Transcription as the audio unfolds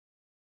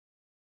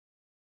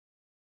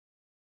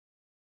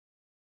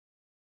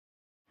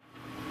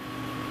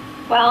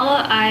Well,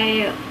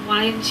 I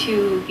wanted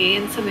to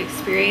gain some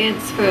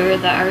experience for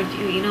the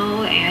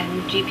Arduino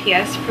and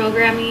GPS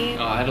programming.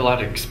 I had a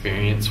lot of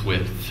experience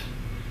with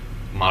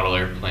model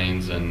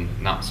airplanes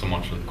and not so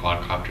much with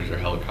quadcopters or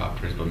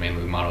helicopters, but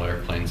mainly model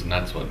airplanes, and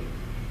that's what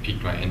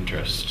piqued my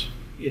interest.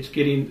 It's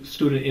getting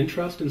student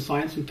interest in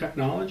science and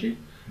technology,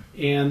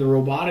 and the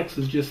robotics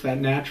is just that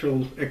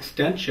natural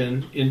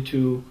extension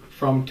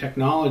from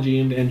technology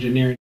into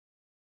engineering.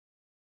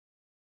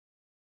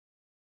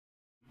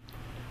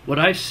 What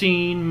I've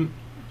seen,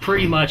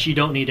 pretty much you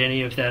don't need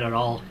any of that at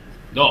all.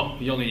 No,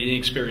 you don't need any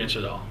experience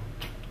at all.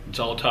 It's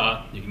all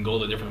taught. You can go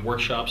to the different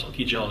workshops. I'll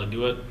teach you how to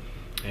do it,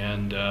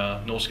 and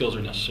no skills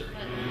are necessary.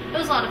 It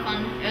was a lot of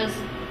fun. It was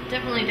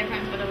definitely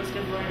different, but it was a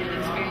good learning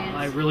experience.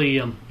 I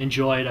really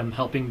enjoyed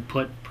helping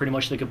put pretty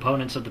much the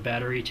components of the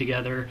battery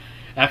together,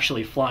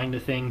 actually flying the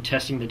thing,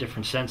 testing the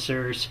different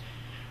sensors,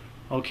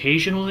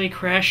 occasionally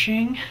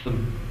crashing. The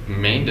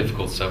main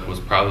difficult step was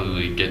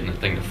probably getting the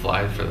thing to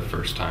fly for the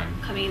first time.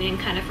 Coming in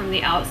kind of from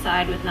the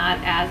outside with not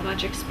as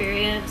much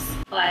experience,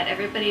 but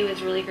everybody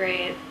was really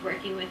great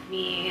working with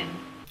me. And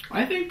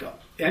I think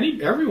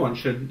everyone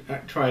should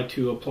try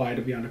to apply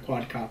to be on a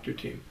quadcopter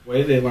team.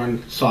 They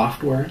learn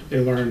software, they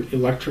learn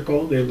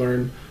electrical, they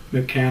learn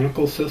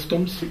mechanical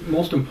systems.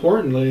 Most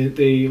importantly,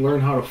 they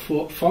learn how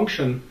to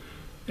function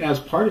as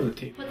part of a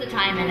team. Put the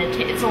time in,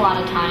 it's a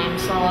lot of time,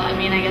 so I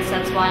mean, I guess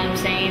that's why I'm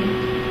saying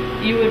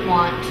you would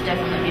want to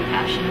definitely be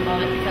passionate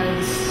about it,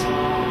 because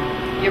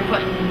you're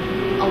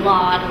putting a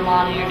lot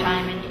of your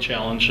time in.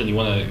 Challenge, and you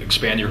want to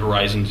expand your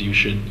horizons, you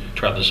should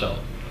try this out.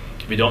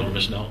 If you don't, you're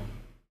missing out.